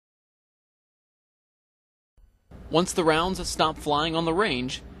Once the rounds stop flying on the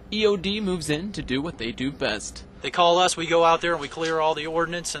range, EOD moves in to do what they do best. They call us, we go out there and we clear all the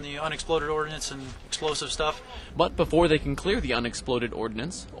ordnance and the unexploded ordnance and explosive stuff. But before they can clear the unexploded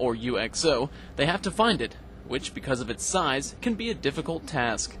ordnance, or UXO, they have to find it, which, because of its size, can be a difficult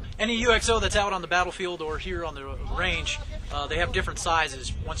task. Any UXO that's out on the battlefield or here on the range, they have different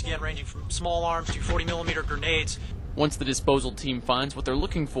sizes, once again ranging from small arms to 40mm grenades. Once the disposal team finds what they're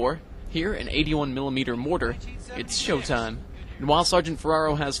looking for, here an 81mm mortar, it's showtime. And while Sergeant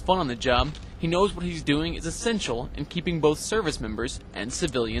Ferraro has fun on the job, he knows what he's doing is essential in keeping both service members and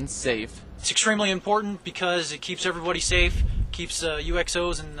civilians safe. It's extremely important because it keeps everybody safe, keeps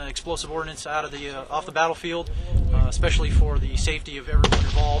UXOs and explosive ordnance out of off the battlefield, especially for the safety of everyone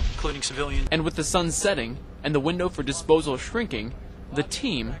involved, including civilians. And with the sun setting and the window for disposal shrinking, the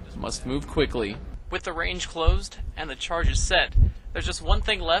team must move quickly. With the range closed and the charges set, there's just one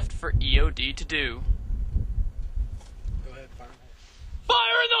thing left for EOD to do. Go ahead, fire.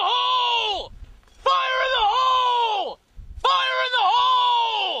 Fire in the hole! Fire in the hole! Fire in the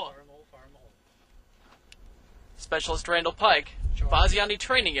hole! Fire in the hole, fire in the hole. Specialist Randall Pike, Faziani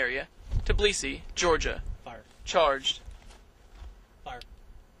Training Area, Tbilisi, Georgia. Fire. Charged.